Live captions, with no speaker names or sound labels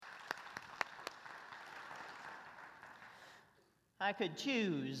I could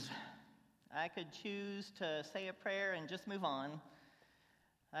choose. I could choose to say a prayer and just move on.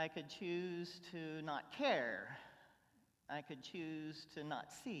 I could choose to not care. I could choose to not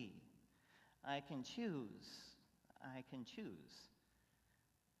see. I can choose. I can choose.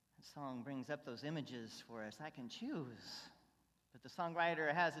 The song brings up those images for us. I can choose. But the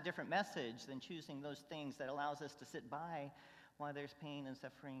songwriter has a different message than choosing those things that allows us to sit by while there's pain and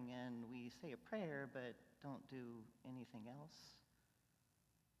suffering and we say a prayer but don't do anything else.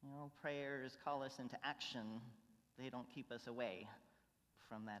 You know, prayers call us into action. They don't keep us away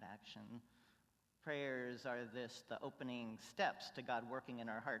from that action. Prayers are the opening steps to God working in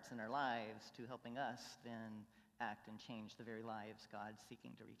our hearts and our lives, to helping us then act and change the very lives God's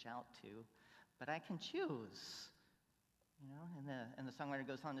seeking to reach out to. But I can choose, you know, and the songwriter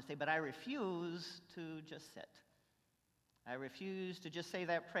goes on to say, but I refuse to just sit. I refuse to just say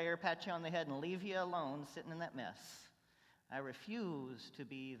that prayer, pat you on the head, and leave you alone sitting in that mess. I refuse to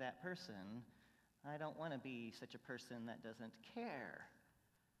be that person. I don't want to be such a person that doesn't care.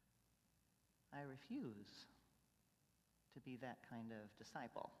 I refuse to be that kind of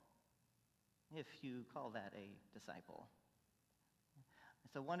disciple, if you call that a disciple.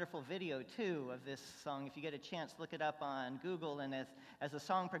 It's a wonderful video, too, of this song. If you get a chance, look it up on Google. And as the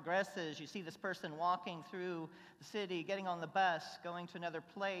song progresses, you see this person walking through the city, getting on the bus, going to another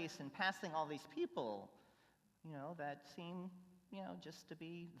place, and passing all these people, you know, that seem, you know, just to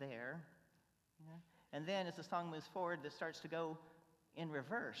be there. You know? And then as the song moves forward, this starts to go in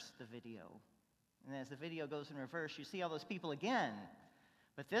reverse, the video. And as the video goes in reverse, you see all those people again.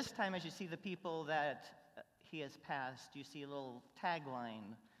 But this time, as you see the people that he has passed, you see a little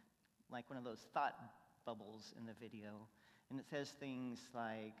tagline, like one of those thought bubbles in the video. And it says things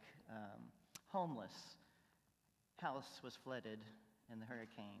like, homeless, house was flooded in the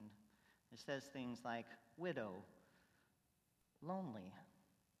hurricane. It says things like widow, lonely,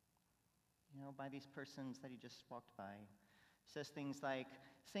 you know, by these persons that he just walked by. It says things like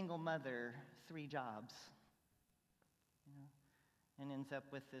single mother, 3 jobs, you know, and ends up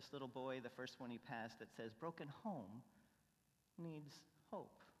with this little boy, the first one he passed, that says broken home needs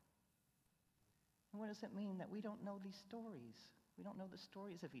hope. And what does it mean that we don't know these stories? We don't know the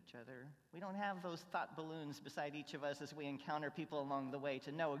stories of each other. We don't have those thought balloons beside each of us as we encounter people along the way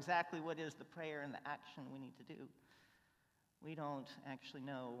to know exactly what is the prayer and the action we need to do. We don't actually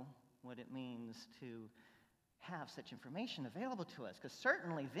know what it means to have such information available to us, because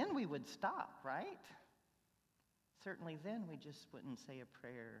certainly then we would stop, right? Certainly then we just wouldn't say a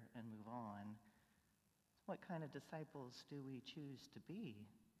prayer and move on. What kind of disciples do we choose to be?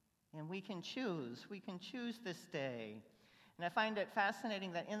 And we can choose this day. And I find it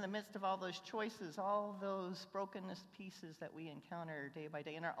fascinating that in the midst of all those choices, all those brokenness pieces that we encounter day by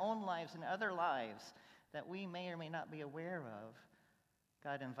day in our own lives and other lives that we may or may not be aware of,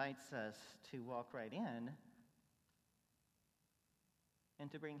 God invites us to walk right in and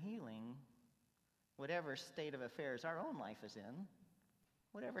to bring healing, whatever state of affairs our own life is in,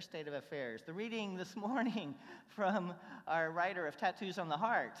 whatever state of affairs. The reading this morning from our writer of Tattoos on the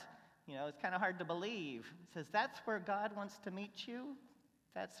Heart, you know, it's kind of hard to believe. It says, that's where God wants to meet you.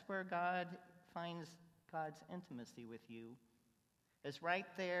 That's where God finds God's intimacy with you. Is right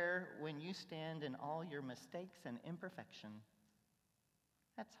there when you stand in all your mistakes and imperfection.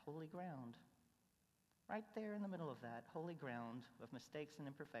 That's holy ground. Right there in the middle of that, holy ground of mistakes and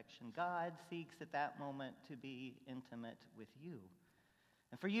imperfection, God seeks at that moment to be intimate with you.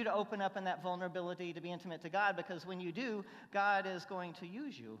 And for you to open up in that vulnerability to be intimate to God, because when you do, God is going to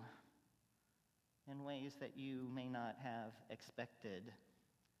use you in ways that you may not have expected.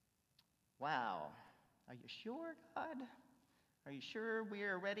 Wow. Are you sure, God? Are you sure we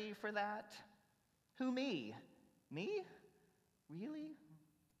are ready for that? Who, me? Me? Really?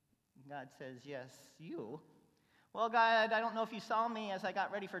 God says, yes, you. Well, God, I don't know if you saw me as I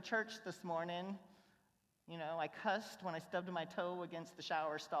got ready for church this morning. You know, I cussed when I stubbed my toe against the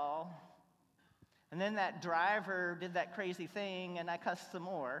shower stall. And then that driver did that crazy thing, and I cussed some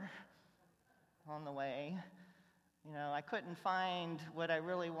more on the way. You know, I couldn't find what I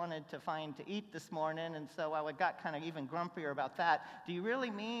really wanted to find to eat this morning, and so I got kind of even grumpier about that. Do you really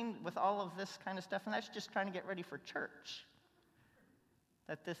mean with all of this kind of stuff? And that's just trying to get ready for church.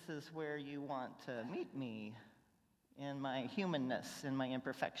 That this is where you want to meet me in my humanness, in my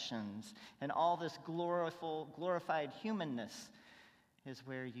imperfections, and all this glorified humanness is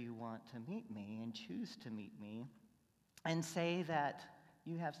where you want to meet me and choose to meet me and say that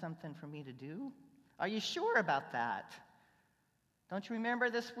you have something for me to do? Are you sure about that? Don't you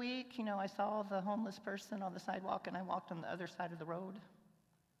remember this week, you know, I saw the homeless person on the sidewalk and I walked on the other side of the road?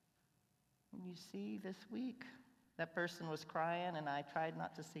 And you see this week That person was crying, and I tried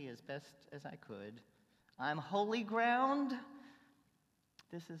not to see as best as I could. I'm holy ground.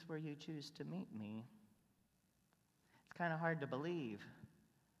 This is where you choose to meet me. It's kind of hard to believe,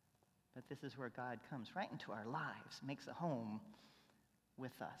 but this is where God comes right into our lives, makes a home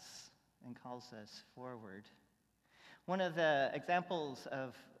with us, and calls us forward. One of the examples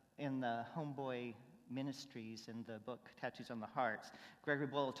in the Homeboy Ministries in the book Tattoos on the Hearts, Gregory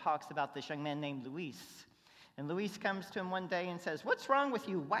Boyle talks about this young man named Luis. And Luis comes to him one day and says, "What's wrong with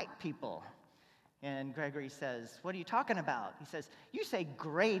you white people?" And Gregory says, "What are you talking about?" He says, "You say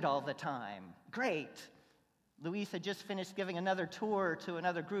great all the time. Great." Luis had just finished giving another tour to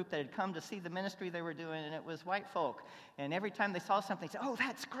another group that had come to see the ministry they were doing, and it was white folk. And every time they saw something, they said, "Oh,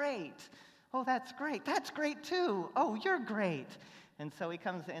 that's great. Oh, that's great. That's great too. Oh, you're great." And so he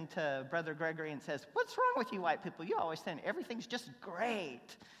comes into Brother Gregory and says, "What's wrong with you white people? You always say everything's just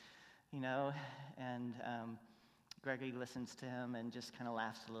great." And Gregory listens to him and just kind of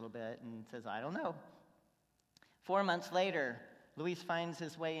laughs a little bit and says, "I don't know." 4 months later, Luis finds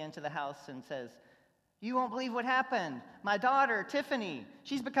his way into the house and says, "You won't believe what happened. My daughter, Tiffany,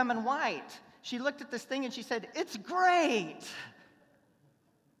 she's becoming white. She looked at this thing and she said, 'It's great.'"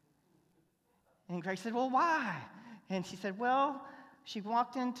 And Greg said, "Well, why?" And she said, "Well, she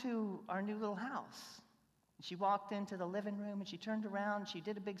walked into our new little house. She walked into the living room and she turned around, she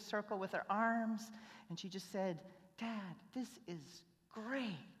did a big circle with her arms, and she just said, 'Dad, this is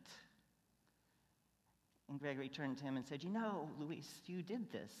great.'" And Gregory turned to him and said, "Luis, you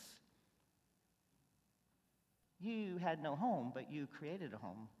did this. You had no home, but you created a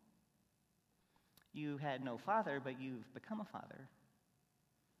home. You had no father, but you've become a father.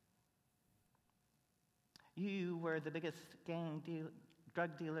 You were the biggest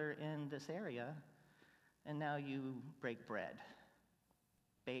drug dealer in this area, and now you bake bread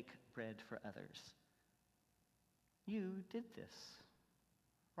for others. You did this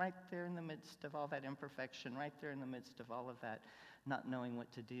right there in the midst of all that imperfection, right there in the midst of all of that not knowing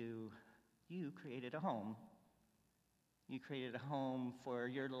what to do. You created a home. You created a home for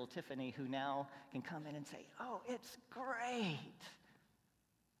your little Tiffany, who now can come in and say, 'Oh, it's great.'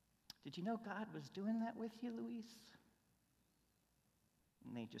 Did you know God was doing that with you, Luis?"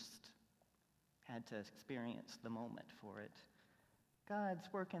 And they just had to experience the moment for it.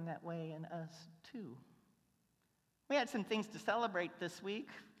 God's working that way in us, too. We had some things to celebrate this week.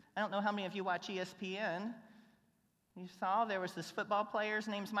 I don't know how many of you watch ESPN. You saw there was this football player. His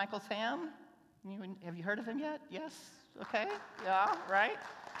name's Michael Sam. Have you heard of him yet? Yes? Okay. Yeah, right?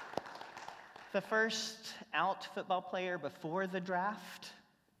 The first out football player before the draft,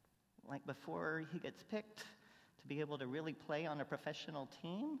 like before he gets picked to be able to really play on a professional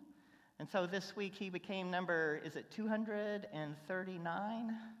team. And so this week he became number,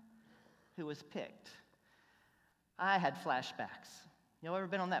 239, who was picked. I had flashbacks. You ever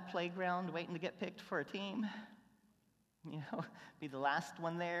been on that playground waiting to get picked for a team? Be the last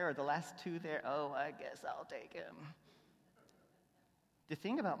one there or the last two there. Oh, I guess I'll take him. The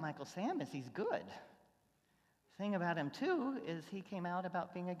thing about Michael Sam is he's good. The thing about him, too, is he came out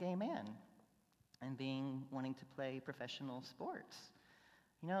about being a gay man and wanting to play professional sports.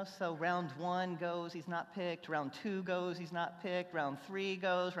 So round 1 goes, he's not picked. Round 2 goes, he's not picked. Round 3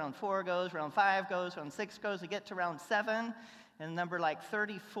 goes, round 4 goes, round 5 goes, round 6 goes. We get to round 7, and number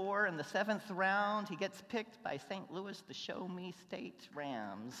 34 in the 7th round, he gets picked by St. Louis, the Show Me State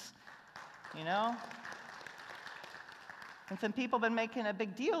Rams. And some people have been making a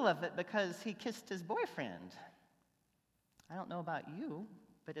big deal of it because he kissed his boyfriend. I don't know about you,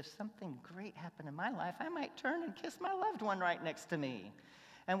 but if something great happened in my life, I might turn and kiss my loved one right next to me.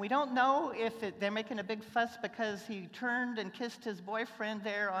 And we don't know if they're making a big fuss because he turned and kissed his boyfriend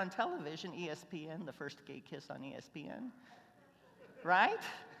there on television, ESPN, the first gay kiss on ESPN, right?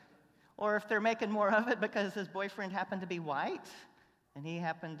 Or if they're making more of it because his boyfriend happened to be white and he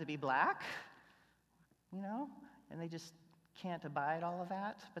happened to be black, and they just can't abide all of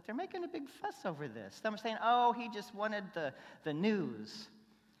that. But they're making a big fuss over this. Some are saying, "Oh, he just wanted the news."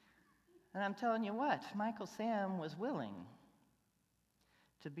 And I'm telling you what, Michael Sam was willing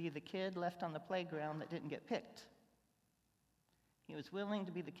to be the kid left on the playground that didn't get picked. He was willing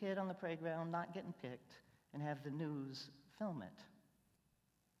to be the kid on the playground not getting picked and have the news film it.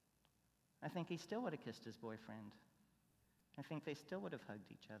 I think he still would have kissed his boyfriend. I think they still would have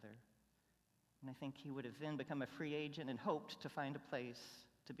hugged each other. And I think he would have then become a free agent and hoped to find a place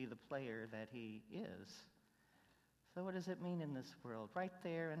to be the player that he is. So what does it mean in this world? Right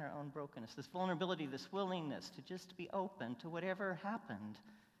there in our own brokenness, this vulnerability, this willingness to just be open to whatever happened.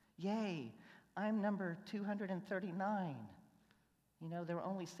 Yay, I'm number 239. There were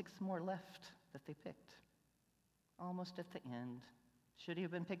only 6 more left that they picked. almost at the end. Should he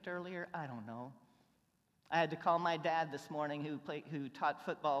have been picked earlier? I don't know. I had to call my dad this morning who taught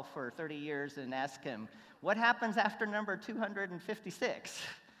football for 30 years and ask him, what happens after number 256?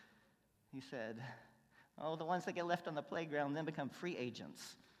 He said, oh, the ones that get left on the playground then become free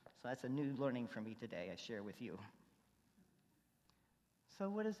agents. So that's a new learning for me today I share with you. So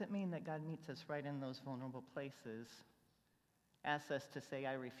what does it mean that God meets us right in those vulnerable places? Asks us to say,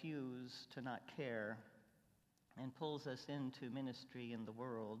 I refuse to not care, and pulls us into ministry in the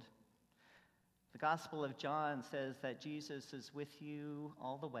world. The Gospel of John says that Jesus is with you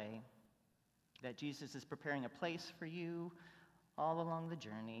all the way, that Jesus is preparing a place for you all along the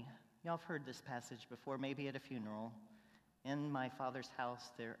journey. Y'all have heard this passage before, maybe at a funeral. In my Father's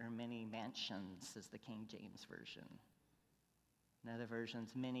house there are many mansions, says the King James Version. In other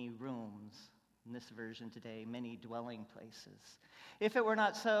versions, many rooms. In this version today, many dwelling places. If it were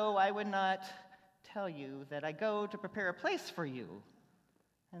not so, I would not tell you that I go to prepare a place for you,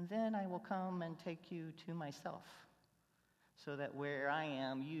 and then I will come and take you to myself, so that where I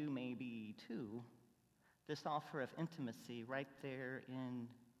am, you may be too. This offer of intimacy right there in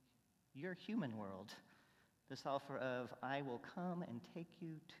your human world. This offer of, I will come and take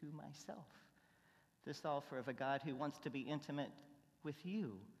you to myself. This offer of a God who wants to be intimate with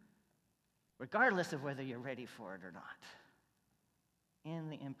you, regardless of whether you're ready for it or not, in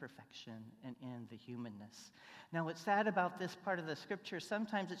the imperfection and in the humanness. Now, what's sad about this part of the scripture,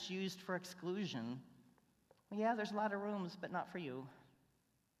 sometimes it's used for exclusion. Yeah, there's a lot of rooms, but not for you.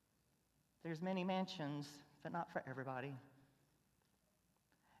 There's many mansions, but not for everybody.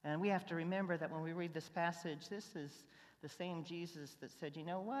 And we have to remember that when we read this passage, this is the same Jesus that said, you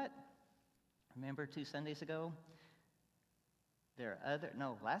know what? Remember 2 Sundays ago?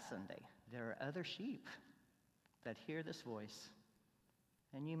 Last Sunday, there are other sheep that hear this voice,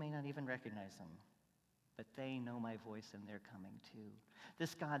 and you may not even recognize them, but they know my voice and they're coming too.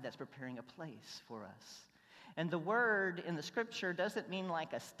 This God that's preparing a place for us. And the word in the scripture doesn't mean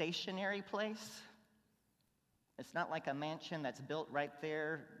like a stationary place. It's not like a mansion that's built right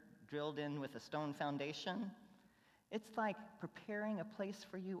there, drilled in with a stone foundation. It's like preparing a place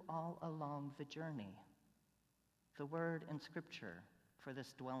for you all along the journey. The word in scripture for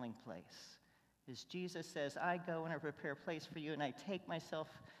this dwelling place is Jesus says, I go and I prepare a place for you, and I take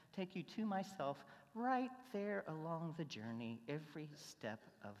you to myself right there along the journey, every step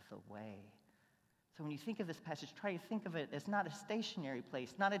of the way. So when you think of this passage, try to think of it as not a stationary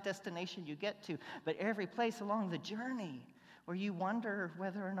place, not a destination you get to, but every place along the journey where you wonder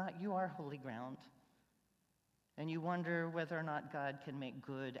whether or not you are holy ground. And you wonder whether or not God can make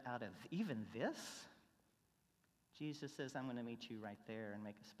good out of even this. Jesus says, I'm going to meet you right there and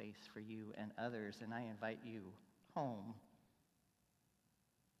make a space for you and others, and I invite you home.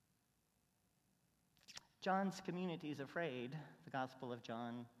 John's community is afraid, the Gospel of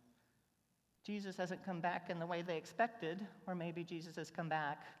John. Jesus hasn't come back in the way they expected, or maybe Jesus has come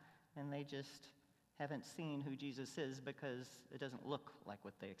back and they just haven't seen who Jesus is because it doesn't look like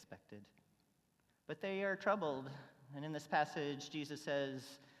what they expected. But they are troubled, and in this passage, Jesus says,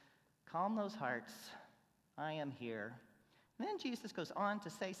 calm those hearts, I am here. And then Jesus goes on to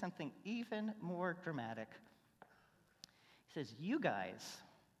say something even more dramatic. He says, you guys,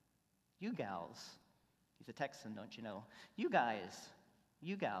 you gals, he's a Texan, don't you know? You guys,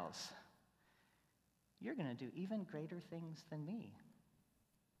 you gals, you're going to do even greater things than me.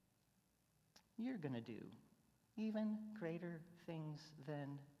 You're going to do even greater things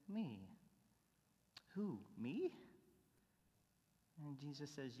than me. Who, me? And Jesus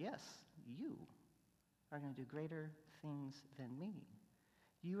says, yes, you are going to do greater things than me.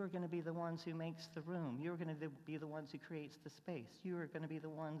 You are going to be the ones who makes the room. You are going to be the ones who creates the space. You are going to be the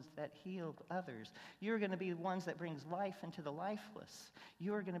ones that heal others. You are going to be the ones that brings life into the lifeless.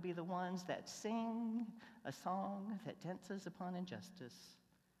 You are going to be the ones that sing a song that dances upon injustice.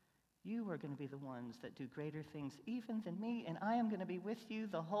 You are going to be the ones that do greater things even than me, and I am going to be with you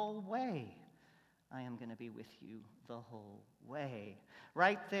the whole way. I am going to be with you the whole way.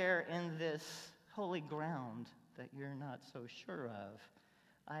 Right there in this holy ground that you're not so sure of,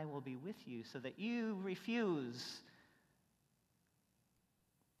 I will be with you so that you refuse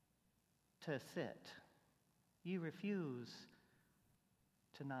to sit. You refuse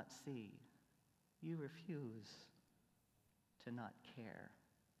to not see. You refuse to not care,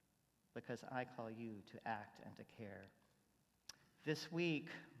 because I call you to act and to care. This week,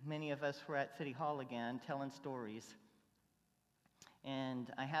 many of us were at City Hall again telling stories.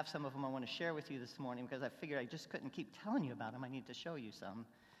 And I have some of them I want to share with you this morning because I figured I just couldn't keep telling you about them. I need to show you some.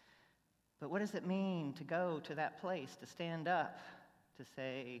 But what does it mean to go to that place, to stand up, to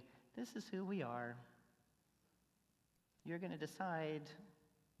say, this is who we are. You're going to decide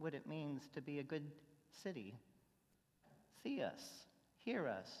what it means to be a good city. See us, hear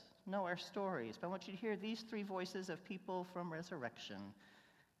us, know our stories. But I want you to hear these three voices of people from Resurrection: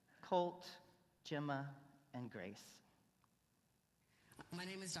 Colt, Gemma, and Grace. My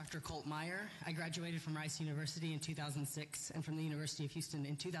name is Dr. Colt Meyer. I graduated from Rice University in 2006 and from the University of Houston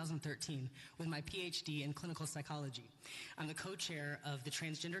in 2013 with my PhD in clinical psychology. I'm the co-chair of the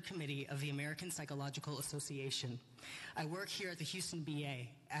Transgender Committee of the American Psychological Association. I work here at the Houston BA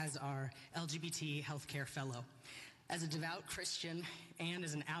as our LGBT healthcare fellow. As a devout Christian and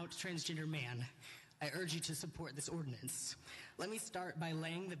as an out transgender man, I urge you to support this ordinance. Let me start by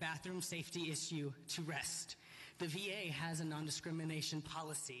laying the bathroom safety issue to rest. The VA has a non-discrimination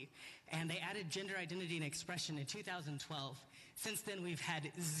policy, and they added gender identity and expression in 2012. Since then, we've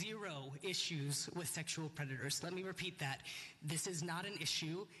had 0 issues with sexual predators. Let me repeat that. This is not an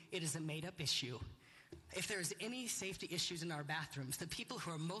issue. It is a made-up issue. If there's any safety issues in our bathrooms, the people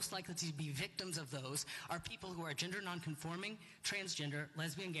who are most likely to be victims of those are people who are gender nonconforming, transgender,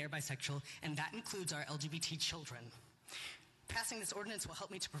 lesbian, gay, or bisexual, and that includes our LGBT children. Passing this ordinance will help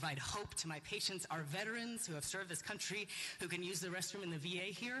me to provide hope to my patients, our veterans who have served this country, who can use the restroom in the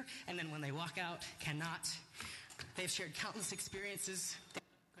VA here, and then when they walk out, cannot. They've shared countless experiences.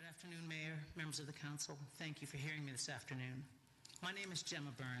 Good afternoon, Mayor, members of the council. Thank you for hearing me this afternoon. My name is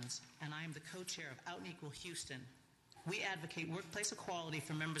Gemma Burns, and I am the co-chair of Out and Equal Houston. We advocate workplace equality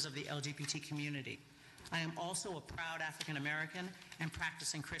for members of the LGBT community. I am also a proud African American and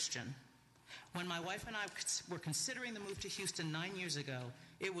practicing Christian. When my wife and I were considering the move to Houston 9 years ago,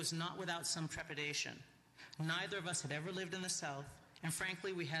 it was not without some trepidation. Neither of us had ever lived in the South, and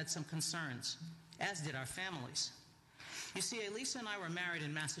frankly, we had some concerns, as did our families. You see, Elisa and I were married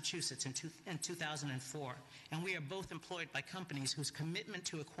in Massachusetts in 2004, and we are both employed by companies whose commitment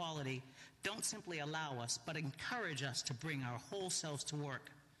to equality don't simply allow us, but encourage us to bring our whole selves to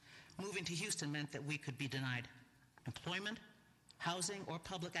work. Moving to Houston meant that we could be denied employment, housing, or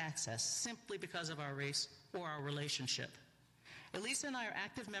public access simply because of our race or our relationship. Elisa and I are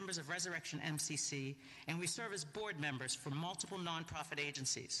active members of Resurrection MCC, and we serve as board members for multiple nonprofit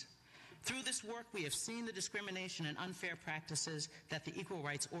agencies. Through this work, we have seen the discrimination and unfair practices that the Equal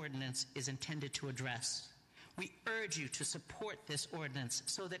Rights Ordinance is intended to address. We urge you to support this ordinance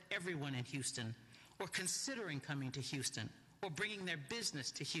so that everyone in Houston, or considering coming to Houston, or bringing their business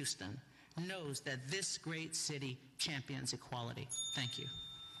to Houston, knows that this great city champions equality. Thank you.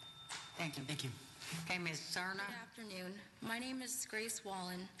 Thank you. Thank you. Okay, Ms. Cerna. Good afternoon. My name is Grace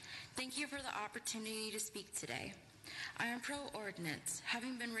Wallen. Thank you for the opportunity to speak today. I am pro-ordinance.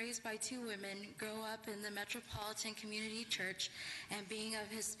 Having been raised by 2 women, grow up in the Metropolitan Community Church, and being of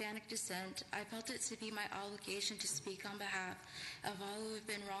Hispanic descent, I felt it to be my obligation to speak on behalf of all who have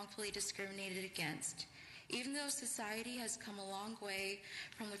been wrongfully discriminated against. Even though society has come a long way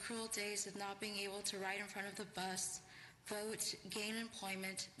from the cruel days of not being able to ride in front of the bus, vote, gain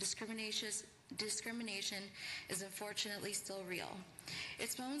employment, discrimination is unfortunately still real.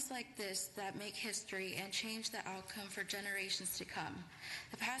 It's moments like this that make history and change the outcome for generations to come.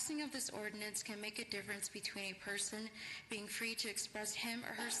 The passing of this ordinance can make a difference between a person being free to express him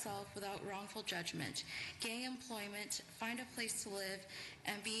or herself without wrongful judgment, gain employment, find a place to live,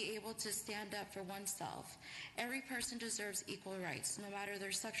 and be able to stand up for oneself. Every person deserves equal rights, no matter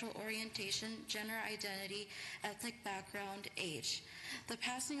their sexual orientation, gender identity, ethnic background, age. The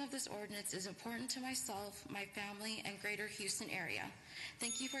passing of this ordinance is important to myself, my family, and greater Houston area.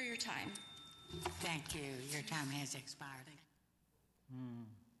 Thank you for your time. Thank you. Your time has expired.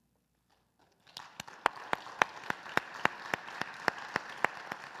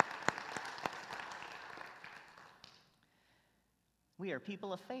 We are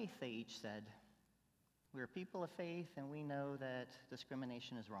people of faith, they each said. We are people of faith, and we know that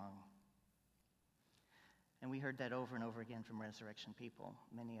discrimination is wrong. And we heard that over and over again from Resurrection people,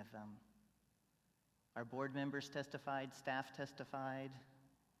 many of them. Our board members testified, staff testified,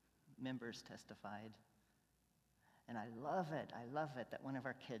 members testified. And I love it that one of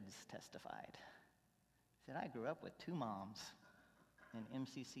our kids testified. He said, I grew up with 2 moms in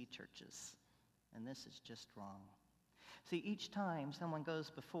MCC churches, and this is just wrong. See, each time someone goes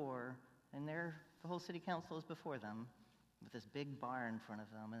before, and the whole city council is before them, with this big bar in front of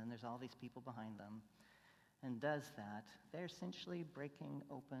them, and then there's all these people behind them, and does that, they're essentially breaking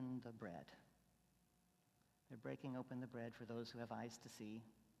open the bread. They're breaking open the bread for those who have eyes to see,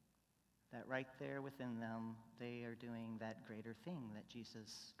 that right there within them, they are doing that greater thing that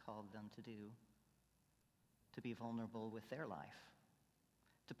Jesus called them to do, to be vulnerable with their life,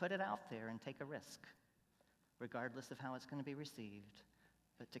 to put it out there and take a risk, regardless of how it's going to be received,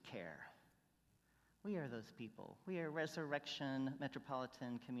 but to care. We are those people. We are Resurrection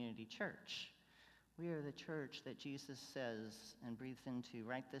Metropolitan Community Church. We are the church that Jesus says and breathes into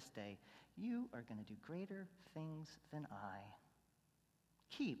right this day, you are going to do greater things than I.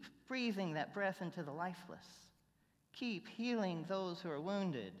 Keep breathing that breath into the lifeless. Keep healing those who are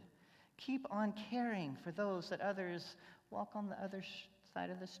wounded. Keep on caring for those that others walk on the other side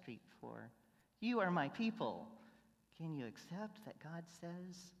of the street for. You are my people. Can you accept that God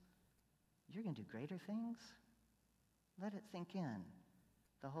says you're going to do greater things? Let it sink in.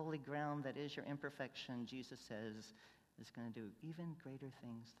 The holy ground that is your imperfection, Jesus says, is going to do even greater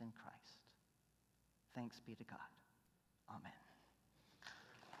things than Christ. Thanks be to God. Amen.